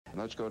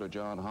Let's go to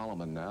John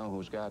Holloman now,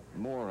 who's got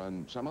more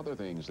on some other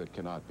things that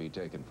cannot be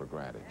taken for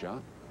granted.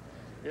 John?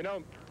 You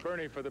know,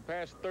 Bernie, for the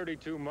past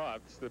 32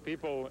 months, the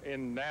people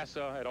in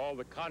NASA, and all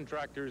the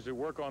contractors who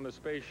work on the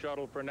space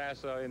shuttle for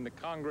NASA, in the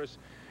Congress,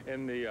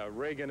 in the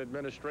Reagan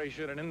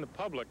administration, and in the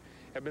public,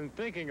 have been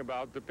thinking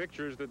about the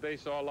pictures that they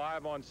saw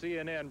live on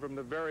CNN from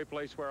the very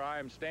place where I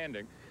am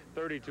standing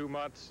 32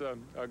 months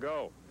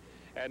ago.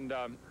 And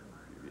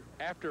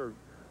after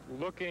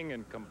looking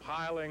and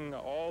compiling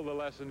all the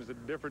lessons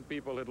that different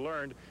people had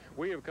learned,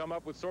 we have come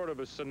up with sort of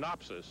a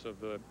synopsis of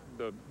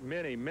the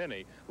many,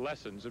 many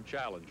lessons of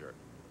Challenger.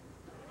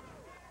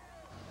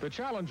 The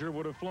Challenger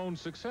would have flown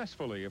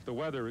successfully if the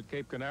weather at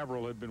Cape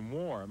Canaveral had been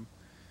warm.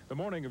 The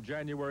morning of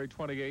January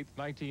 28,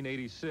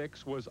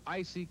 1986 was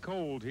icy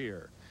cold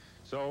here.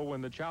 So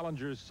when the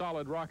Challenger's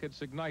solid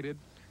rockets ignited,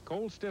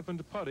 cold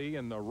stiffened putty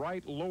in the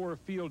right lower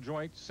field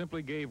joint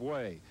simply gave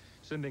way,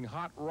 sending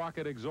hot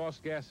rocket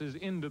exhaust gases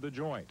into the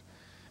joint.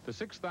 The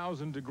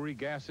 6,000-degree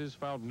gases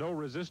found no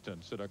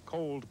resistance at a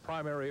cold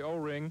primary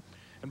O-ring,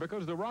 and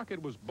because the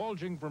rocket was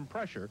bulging from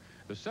pressure,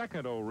 the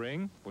second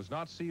O-ring was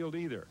not sealed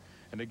either.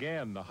 And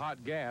again, the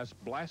hot gas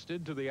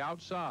blasted to the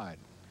outside.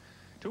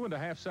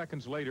 2.5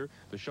 seconds later,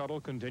 the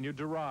shuttle continued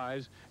to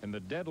rise, and the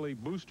deadly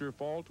booster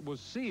fault was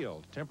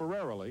sealed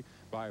temporarily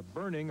by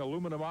burning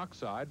aluminum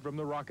oxide from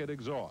the rocket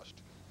exhaust.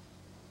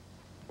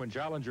 When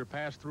Challenger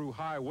passed through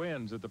high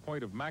winds at the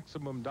point of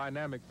maximum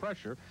dynamic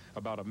pressure,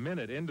 about a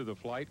minute into the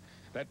flight,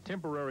 that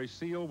temporary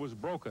seal was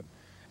broken,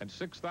 and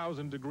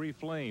 6,000-degree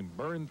flame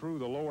burned through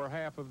the lower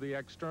half of the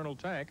external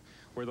tank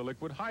where the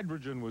liquid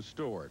hydrogen was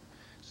stored.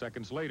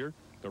 Seconds later,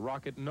 the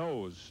rocket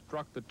nose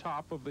struck the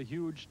top of the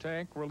huge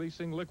tank,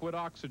 releasing liquid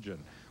oxygen,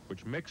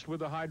 which mixed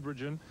with the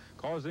hydrogen,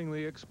 causing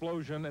the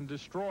explosion and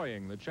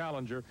destroying the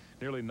Challenger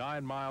nearly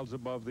 9 miles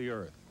above the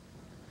Earth.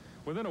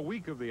 Within a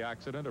week of the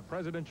accident, a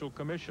presidential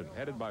commission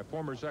headed by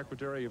former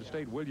Secretary of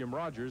State William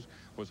Rogers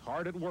was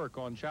hard at work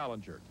on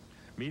Challenger,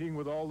 meeting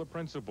with all the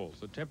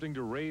principals, attempting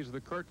to raise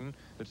the curtain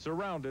that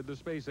surrounded the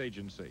space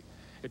agency.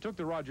 It took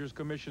the Rogers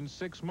Commission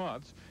 6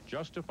 months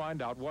just to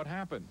find out what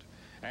happened,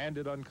 and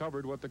it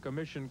uncovered what the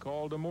commission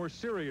called a more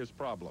serious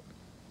problem.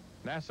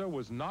 NASA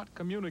was not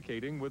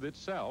communicating with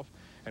itself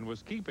and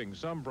was keeping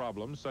some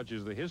problems, such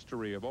as the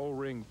history of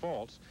O-ring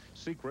faults,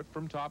 secret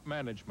from top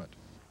management.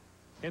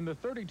 In the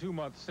 32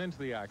 months since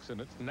the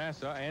accident,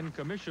 NASA and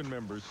commission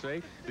members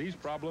say these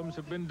problems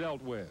have been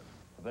dealt with.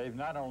 They've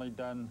not only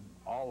done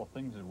all the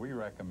things that we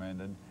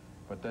recommended,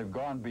 but they've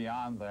gone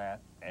beyond that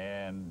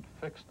and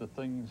fixed the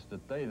things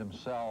that they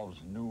themselves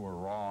knew were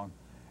wrong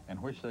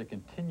and which they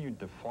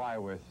continued to fly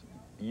with,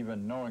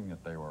 even knowing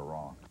that they were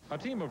wrong. A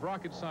team of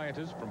rocket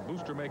scientists from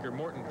booster maker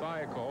Morton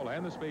Thiokol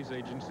and the space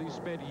agency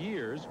spent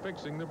years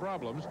fixing the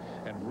problems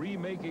and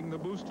remaking the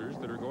boosters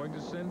that are going to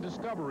send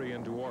Discovery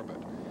into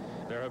orbit.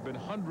 There have been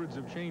hundreds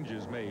of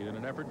changes made in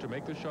an effort to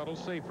make the shuttle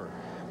safer.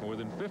 More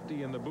than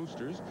 50 in the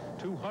boosters,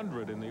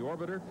 200 in the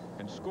orbiter,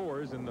 and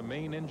scores in the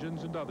main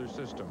engines and other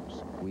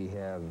systems. We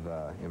have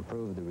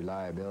improved the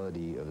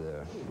reliability of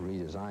the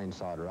redesigned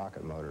solid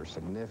rocket motor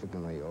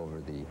significantly over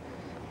the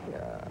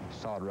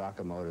solid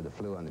rocket motor that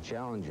flew on the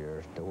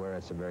Challenger, to where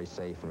it's a very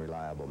safe and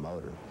reliable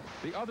motor.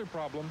 The other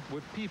problem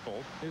with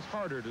people is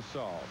harder to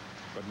solve,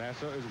 but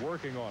NASA is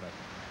working on it.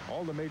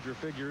 All the major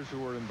figures who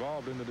were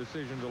involved in the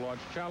decision to launch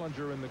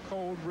Challenger in the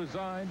cold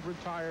resigned,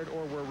 retired,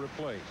 or were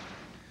replaced.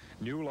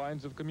 New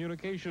lines of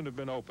communication have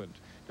been opened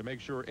to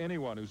make sure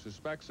anyone who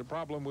suspects a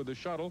problem with the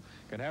shuttle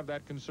can have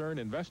that concern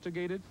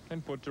investigated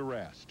and put to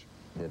rest.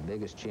 The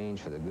biggest change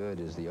for the good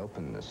is the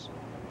openness.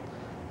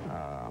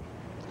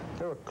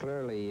 There were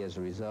clearly, as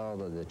a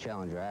result of the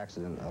Challenger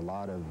accident, a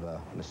lot of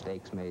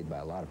mistakes made by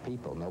a lot of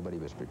people. Nobody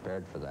was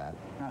prepared for that.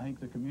 I think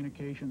the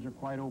communications are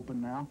quite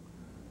open now.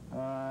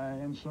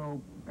 And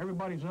so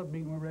everybody's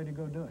upbeat and we're ready to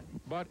go do it.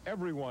 But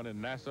everyone in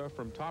NASA,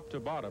 from top to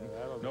bottom,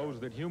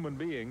 knows that human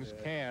beings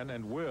can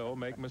and will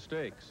make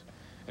mistakes.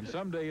 And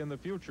someday in the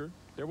future,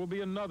 there will be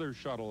another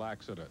shuttle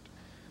accident.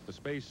 The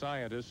space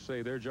scientists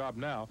say their job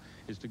now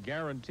is to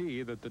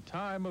guarantee that the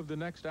time of the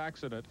next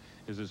accident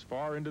is as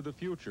far into the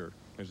future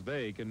as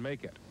they can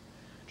make it.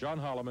 John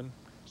Holloman,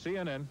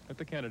 CNN at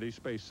the Kennedy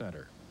Space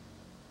Center.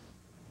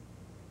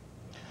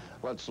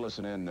 Let's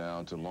listen in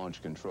now to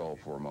Launch Control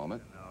for a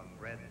moment.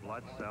 Red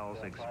blood cells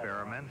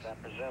experiments. I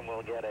presume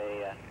we'll get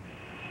a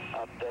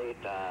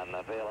update on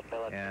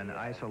availability. An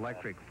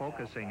isoelectric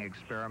focusing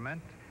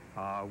experiment,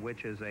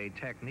 which is a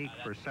technique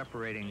for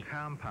separating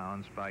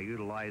compounds by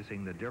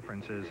utilizing the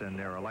differences in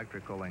their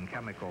electrical and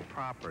chemical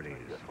properties.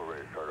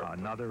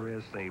 Another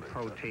is the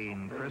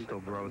protein crystal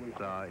growth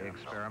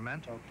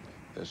experiment.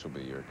 This will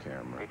be your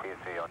camera.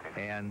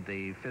 And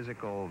the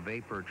physical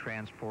vapor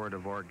transport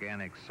of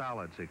organic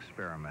solids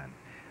experiment.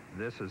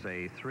 This is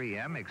a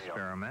 3M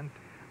experiment,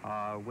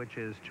 which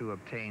is to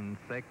obtain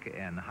thick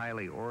and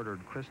highly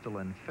ordered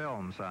crystalline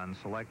films on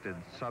selected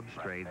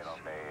substrates.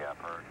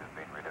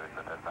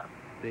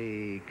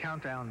 The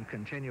countdown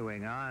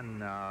continuing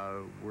on,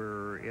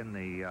 we're in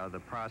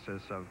the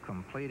process of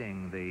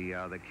completing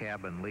the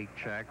cabin leak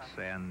checks,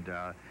 and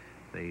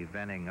the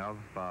venting of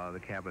the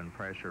cabin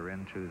pressure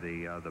into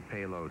the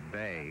payload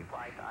bay.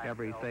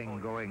 Everything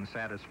going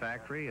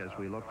satisfactory as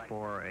we look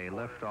for a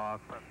liftoff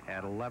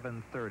at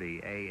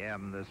 11:30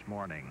 a.m. this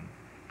morning.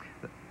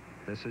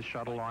 This is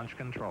Shuttle Launch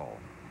Control.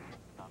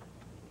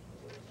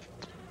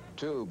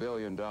 $2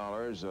 billion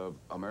of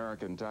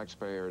American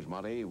taxpayers'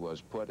 money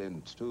was put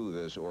into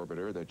this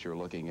orbiter that you're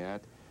looking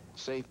at.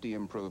 Safety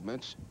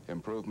improvements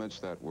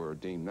that were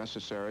deemed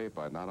necessary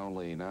by not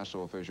only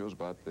NASA officials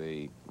but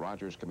the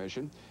Rogers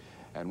Commission.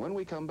 And when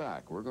we come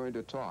back, we're going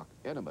to talk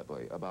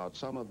intimately about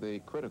some of the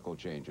critical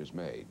changes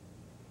made.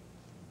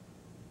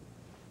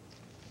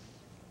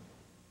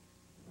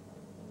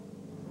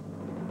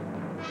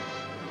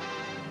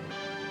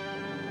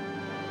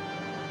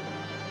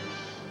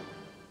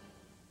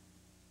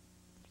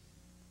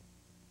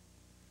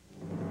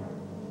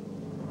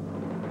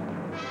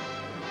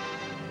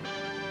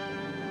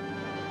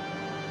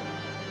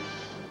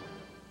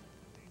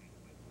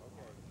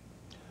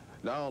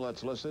 Now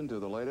let's listen to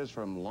the latest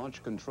from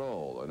Launch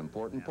Control. An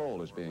important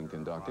poll is being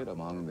conducted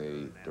among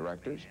the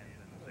directors,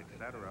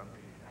 etc.,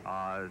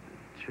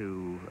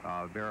 to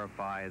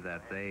verify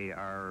that they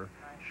are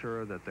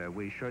sure that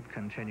we should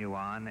continue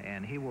on,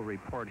 and he will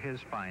report his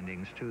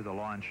findings to the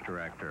launch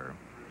director.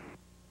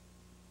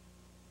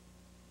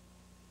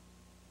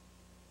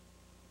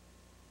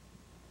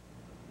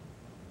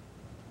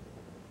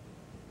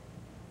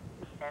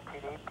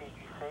 NTD,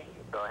 PGC.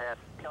 Go ahead.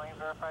 Can we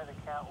verify the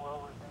count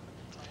well within?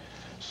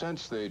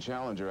 Since the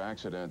Challenger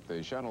accident,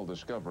 the shuttle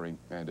Discovery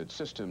and its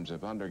systems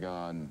have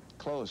undergone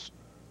close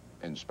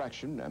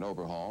inspection and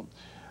overhaul.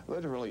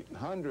 Literally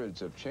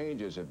hundreds of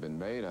changes have been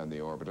made on the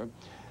orbiter: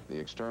 the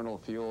external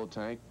fuel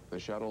tank, the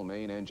shuttle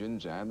main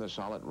engines, and the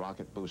solid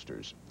rocket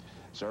boosters.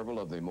 Several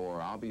of the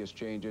more obvious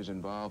changes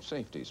involve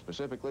safety,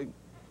 specifically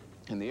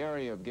in the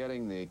area of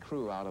getting the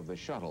crew out of the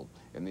shuttle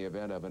in the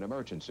event of an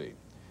emergency.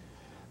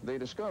 The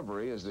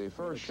Discovery is the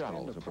first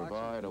shuttle to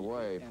provide a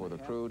way for the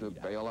crew to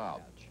bail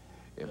out.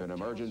 If an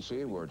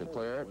emergency were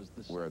declared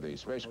where the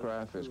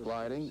spacecraft is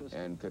gliding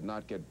and could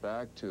not get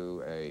back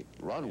to a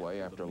runway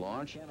after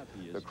launch,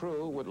 the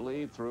crew would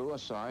leave through a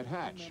side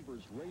hatch.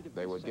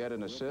 They would get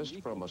an assist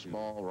from a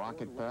small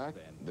rocket pack.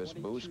 This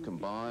boost,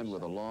 combined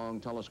with a long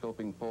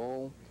telescoping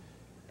pole,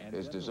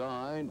 is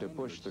designed to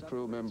push the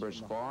crew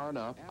members far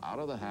enough out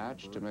of the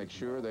hatch to make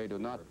sure they do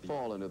not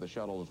fall into the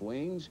shuttle's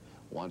wings.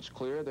 Once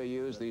clear, they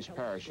use these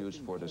parachutes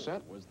for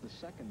descent,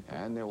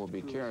 and they will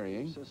be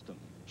carrying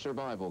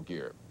survival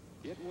gear.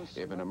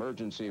 If an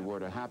emergency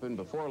were to happen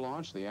before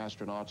launch, the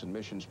astronauts and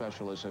mission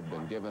specialists have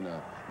been given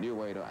a new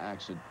way to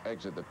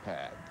exit the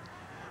pad.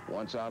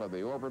 Once out of the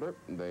orbiter,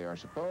 they are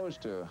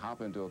supposed to hop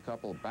into a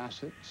couple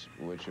baskets,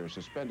 which are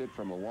suspended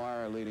from a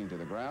wire leading to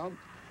the ground.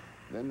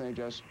 Then they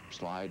just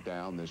slide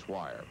down this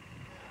wire.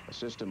 A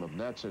system of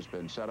nets has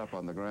been set up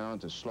on the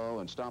ground to slow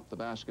and stop the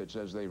baskets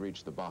as they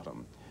reach the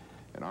bottom.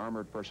 An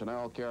armored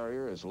personnel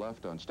carrier is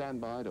left on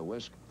standby to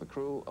whisk the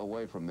crew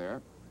away from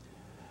there.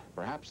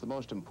 Perhaps the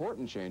most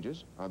important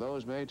changes are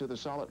those made to the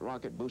solid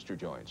rocket booster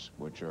joints,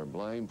 which are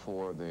blamed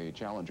for the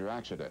Challenger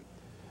accident.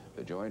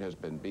 The joint has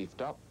been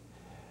beefed up.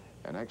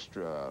 An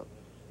extra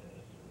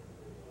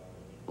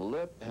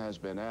lip has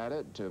been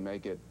added to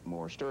make it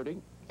more sturdy,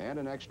 and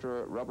an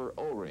extra rubber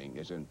O-ring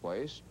is in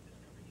place.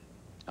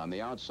 On the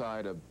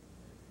outside of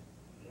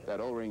that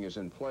O-ring is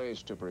in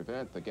place to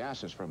prevent the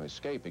gases from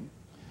escaping.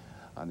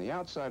 On the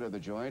outside of the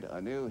joint,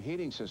 a new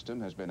heating system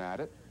has been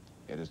added.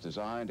 It is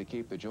designed to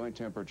keep the joint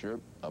temperature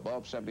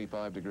above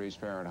 75 degrees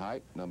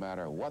Fahrenheit, no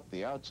matter what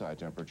the outside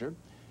temperature.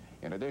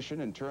 In addition,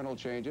 internal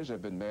changes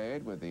have been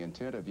made with the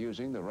intent of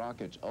using the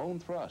rocket's own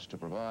thrust to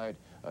provide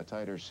a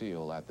tighter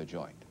seal at the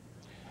joint.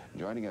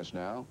 Joining us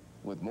now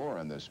with more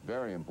on this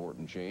very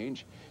important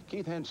change,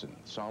 Keith Henson,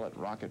 solid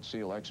rocket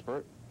seal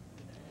expert.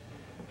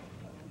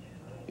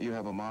 You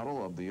have a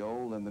model of the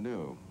old and the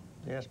new.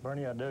 Yes,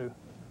 Bernie, I do.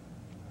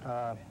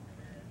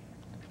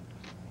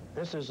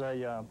 This is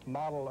a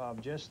model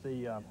of just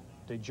the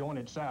joint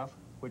itself,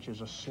 which is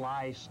a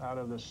slice out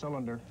of the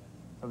cylinder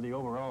of the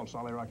overall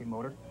solid rocket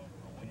motor.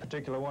 The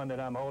particular one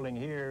that I'm holding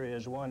here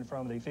is one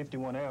from the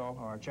 51L,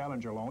 our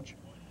Challenger launch.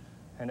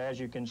 And as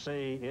you can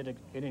see, it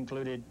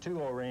included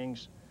two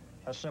O-rings,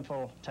 a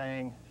simple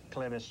tang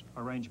clevis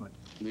arrangement.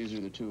 These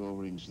are the two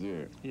O-rings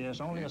there.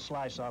 Yes, only a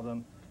slice of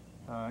them.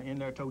 In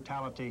their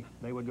totality,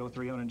 they would go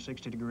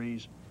 360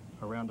 degrees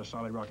around the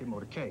solid rocket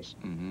motor case.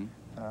 Mm-hmm.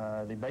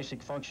 The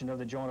basic function of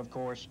the joint, of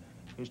course,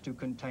 is to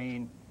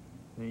contain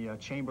the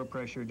chamber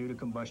pressure due to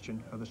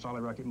combustion of the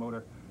solid rocket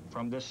motor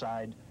from this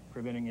side,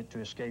 preventing it to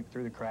escape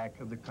through the crack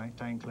of the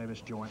tang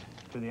clevis joint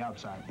to the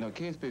outside. Now,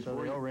 Keith, before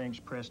so the O-rings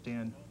pressed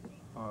in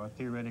are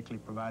theoretically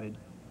provided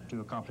to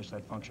accomplish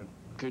that function.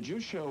 Could you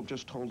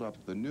just hold up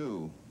the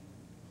new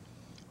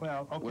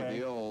well, okay. with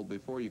the old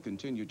before you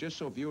continue, just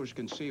so viewers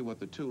can see what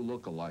the two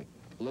look like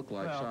well,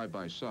 side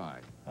by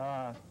side?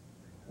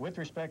 With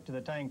respect to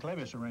the tang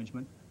clevis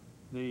arrangement,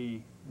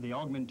 the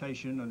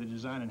augmentation or the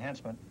design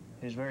enhancement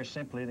is very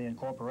simply the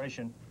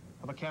incorporation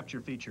of a capture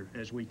feature,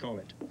 as we call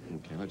it.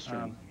 Okay,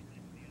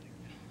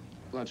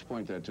 let's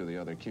point that to the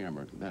other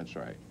camera. That's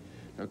right.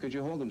 Now, could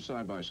you hold them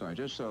side by side,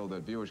 just so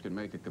that viewers can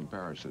make a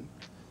comparison?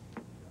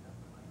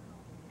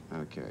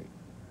 Okay.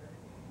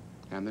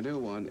 And the new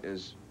one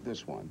is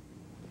this one.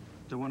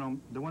 The one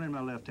in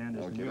my left hand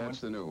is the new one. Okay, that's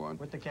the new one.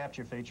 With the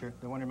capture feature.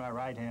 The one in my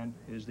right hand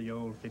is the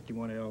old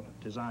 51L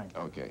design.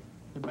 Okay.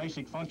 The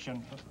basic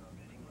function,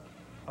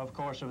 of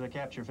course, of the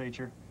capture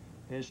feature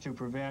is to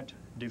prevent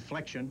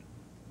deflection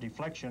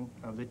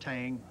of the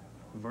tang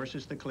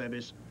versus the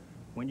clevis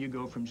when you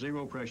go from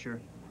 0 pressure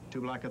to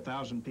like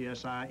 1,000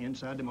 psi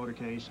inside the motor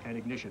case at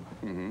ignition,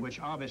 which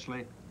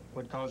obviously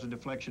would cause a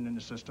deflection in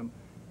the system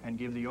and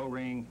give the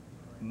O-ring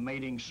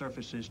mating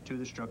surfaces to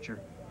the structure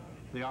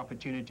the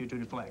opportunity to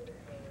deflect.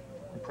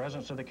 The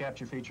presence of the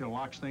capture feature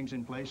locks things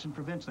in place and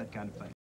prevents that kind of thing.